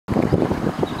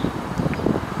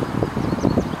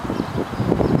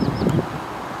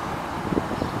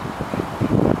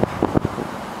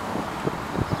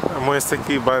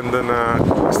Moistaki Banda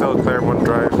na South Claremont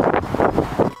Drive.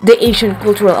 The Asian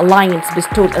Cultural Alliance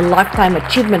bestowed a Lifetime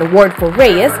Achievement Award for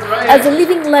Reyes as a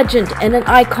living legend and an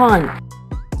icon.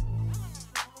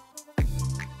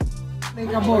 But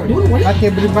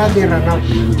everybody run out.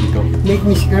 Make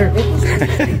me scared.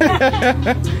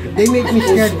 They make me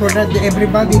scared for that.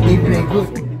 Everybody, they play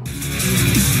good.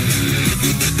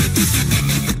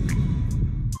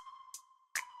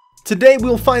 Today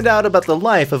we'll find out about the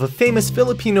life of a famous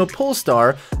Filipino pool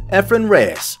star, Efren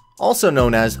Reyes, also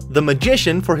known as the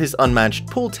Magician for his unmatched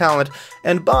pool talent,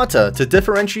 and Bata to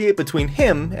differentiate between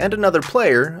him and another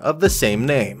player of the same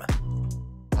name.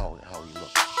 How he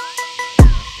looked.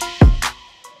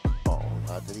 Oh,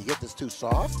 did he hit this too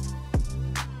soft?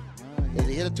 Did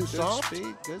he hit it too soft?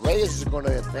 Reyes is going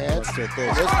to advance. Unbelievable.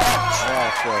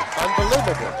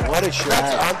 What a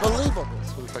shot. Unbelievable.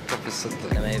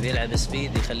 لما بيلعب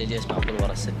سبيد يخلي الجسم على طول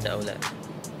ورا الستة أو لا.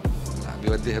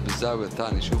 بيوديها بالزاوية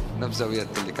الثانية شوف نفس زاوية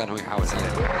اللي كان هو يحاول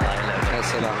عليها. يا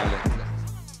سلام عليك.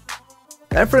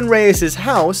 Efren Reyes'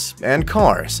 house and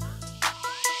cars.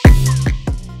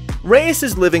 Reyes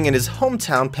is living in his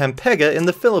hometown Pampanga in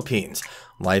the Philippines.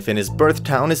 Life in his birth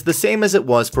town is the same as it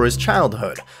was for his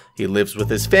childhood. He lives with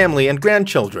his family and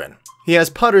grandchildren. He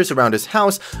has putters around his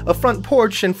house, a front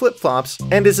porch and flip-flops,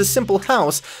 and is a simple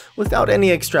house without any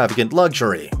extravagant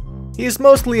luxury. He is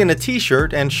mostly in a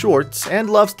t-shirt and shorts and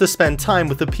loves to spend time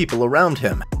with the people around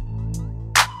him.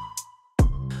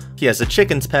 He has a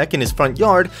chicken's peck in his front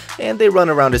yard, and they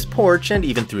run around his porch and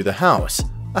even through the house.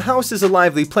 A house is a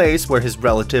lively place where his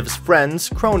relatives, friends,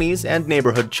 cronies, and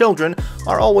neighborhood children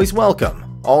are always welcome.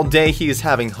 All day he is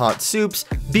having hot soups,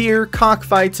 beer,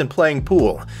 cockfights, and playing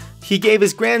pool. He gave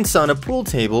his grandson a pool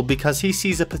table because he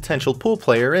sees a potential pool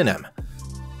player in him.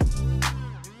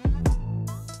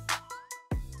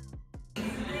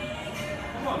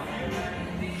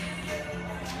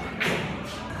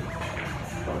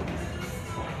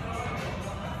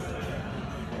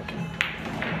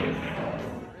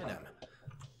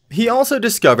 He also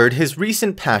discovered his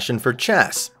recent passion for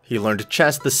chess. He learned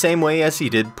chess the same way as he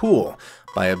did pool,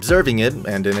 by observing it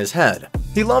and in his head.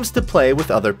 He loves to play with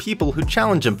other people who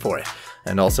challenge him for it,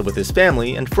 and also with his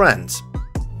family and friends.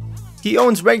 He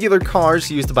owns regular cars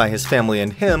used by his family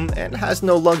and him, and has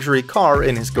no luxury car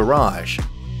in his garage.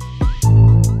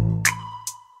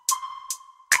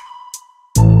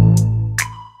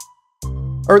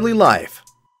 Early life.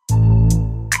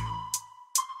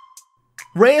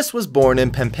 Reyes was born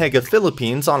in Pampanga,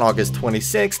 Philippines on August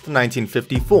 26,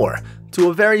 1954, to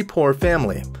a very poor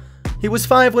family. He was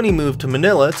 5 when he moved to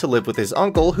Manila to live with his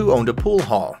uncle who owned a pool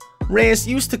hall. Reyes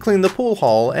used to clean the pool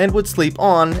hall and would sleep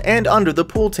on and under the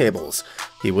pool tables.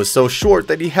 He was so short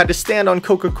that he had to stand on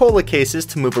Coca-Cola cases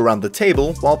to move around the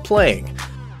table while playing.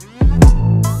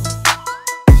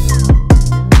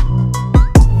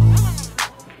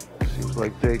 Seems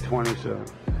like day 27.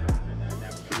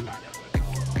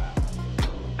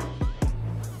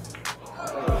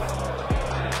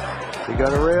 You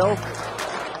got a rail?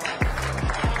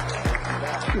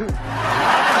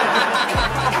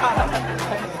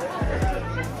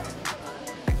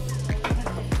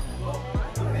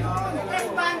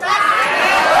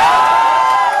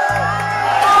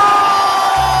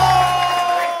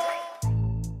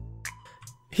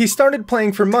 He started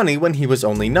playing for money when he was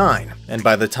only 9, and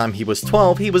by the time he was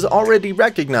 12, he was already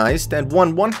recognized and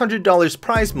won $100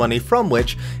 prize money, from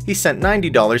which he sent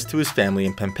 $90 to his family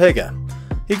in Pampanga.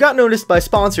 He got noticed by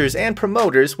sponsors and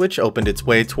promoters, which opened its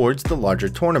way towards the larger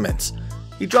tournaments.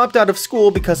 He dropped out of school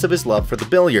because of his love for the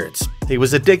billiards. He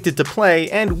was addicted to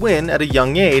play and win at a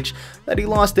young age that he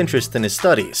lost interest in his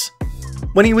studies.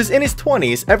 When he was in his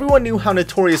 20s, everyone knew how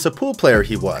notorious a pool player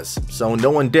he was, so no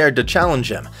one dared to challenge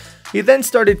him. He then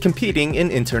started competing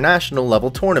in international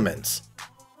level tournaments.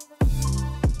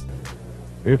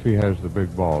 If he has the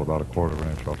big ball about a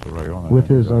quarter-inch off the rail. With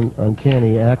his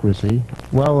uncanny accuracy.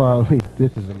 Well,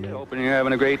 this is amazing. Hoping you're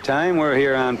having a great time. We're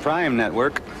here on Prime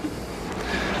Network,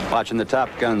 watching the top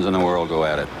guns in the world go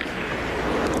at it.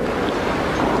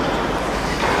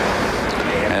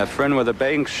 Efren with a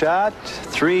bank shot,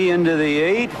 3 into the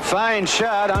 8. Fine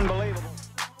shot, unbelievable.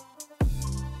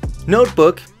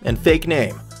 Notebook and fake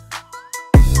name.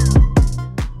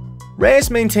 Reyes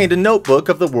maintained a notebook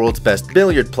of the world's best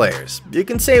billiard players. You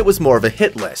can say it was more of a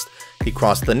hit list. He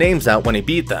crossed the names out when he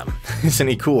beat them. Isn't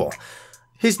he cool?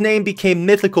 His name became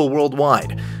mythical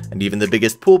worldwide, and even the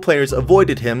biggest pool players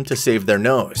avoided him to save their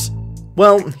nose.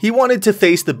 Well, he wanted to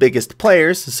face the biggest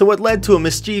players, so it led to a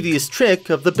mischievous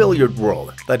trick of the billiard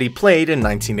world that he played in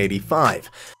 1985.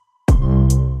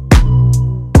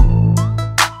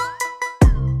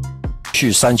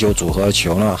 去39组合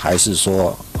球呢，还是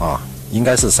说应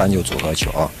该是3-9组合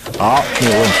球啊。好，没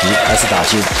有问题，开始打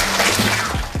进。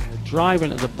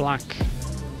Driving at the black.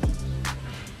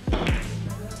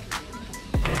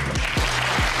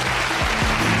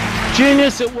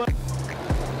 Genius at work.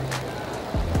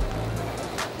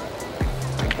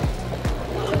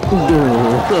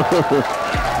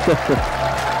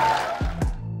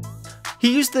 He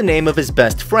used the name of his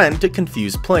best friend to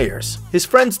confuse players. His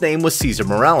friend's name was Cesar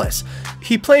Morales.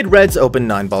 He played Red's Open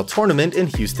 9-ball tournament in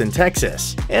Houston,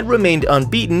 Texas, and remained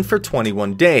unbeaten for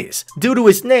 21 days. Due to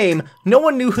his name, no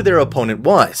one knew who their opponent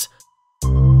was.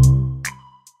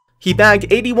 He bagged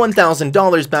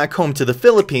 $81,000 back home to the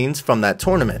Philippines from that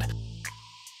tournament.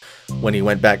 When he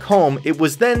went back home, it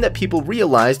was then that people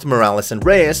realized Morales and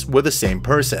Reyes were the same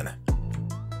person.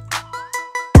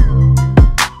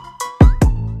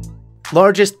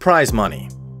 Largest prize money.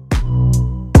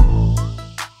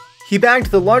 He bagged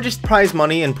the largest prize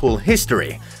money in pool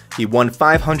history. He won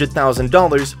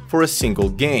 $500,000 for a single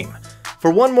game. For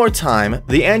one more time,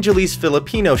 the Angeles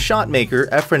Filipino shotmaker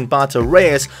Efren Bata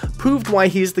Reyes proved why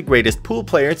he is the greatest pool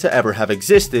player to ever have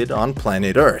existed on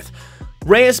planet Earth.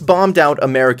 Reyes bombed out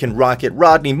American rocket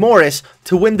Rodney Morris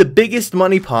to win the biggest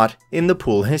money pot in the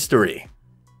pool history.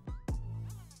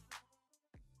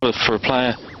 For a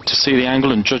player to see the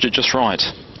angle and judge it just right.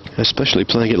 Especially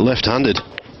playing it left-handed.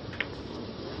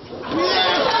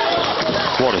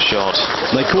 What a shot.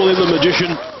 They call him the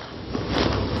magician.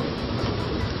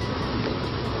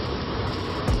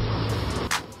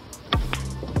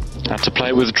 Had to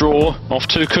play with draw, off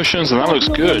 2 cushions, and that looks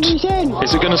good. Is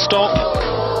it going to stop?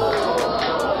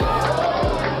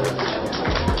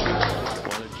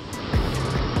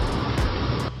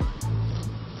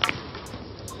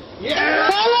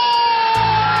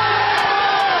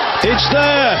 It's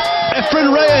there!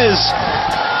 Efren Reyes!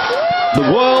 The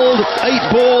World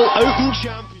 8-ball Open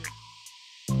Champion.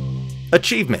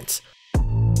 Achievements.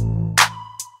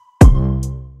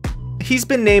 He's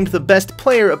been named the best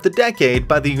player of the decade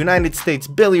by the United States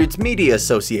Billiards Media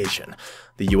Association,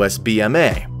 the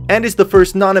USBMA, and is the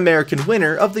first non-American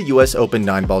winner of the US Open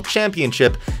 9-ball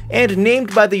Championship, and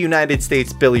named by the United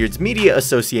States Billiards Media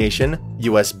Association,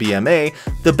 USBMA,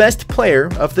 the best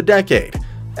player of the decade.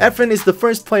 Efren is the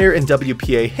first player in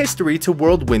WPA history to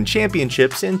World win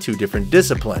championships in 2 different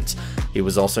disciplines. He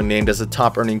was also named as a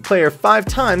top-earning player 5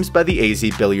 times by the AZ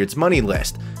Billiards Money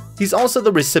List. He's also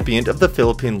the recipient of the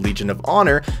Philippine Legion of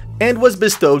Honor and was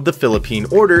bestowed the Philippine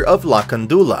Order of La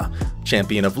Candula,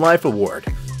 Champion of Life Award.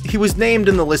 He was named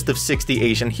in the list of 60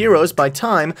 Asian heroes by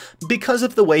Time because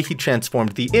of the way he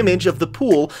transformed the image of the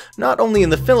pool not only in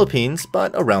the Philippines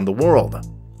but around the world.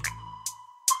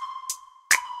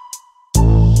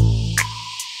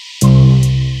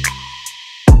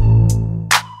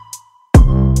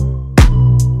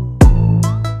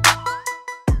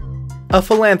 A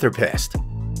philanthropist.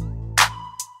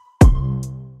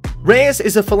 Reyes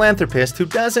is a philanthropist who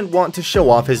doesn't want to show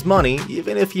off his money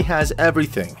even if he has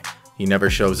everything. He never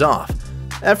shows off.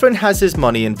 Efren has his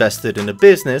money invested in a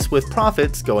business with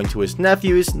profits going to his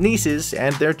nephews, nieces,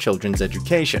 and their children's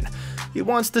education. He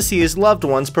wants to see his loved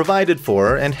ones provided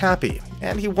for and happy,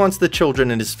 and he wants the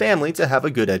children in his family to have a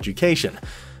good education.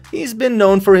 He's been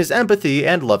known for his empathy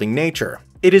and loving nature.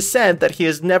 It is said that he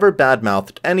has never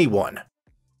badmouthed anyone.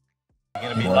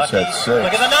 Gonna be lucky. Look at the 9!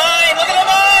 Look at the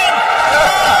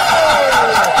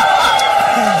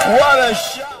 9! What a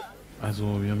shot! Also,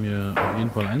 wir haben hier auf jeden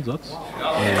Fall Einsatz.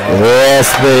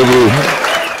 Yes, baby.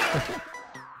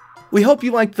 We hope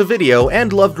you liked the video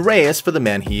and loved Reyes for the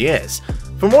man he is.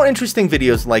 For more interesting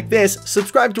videos like this,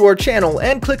 subscribe to our channel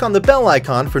and click on the bell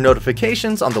icon for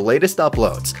notifications on the latest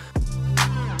uploads.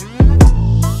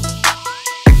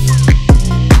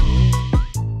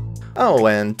 Oh,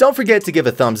 and don't forget to give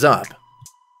a thumbs up.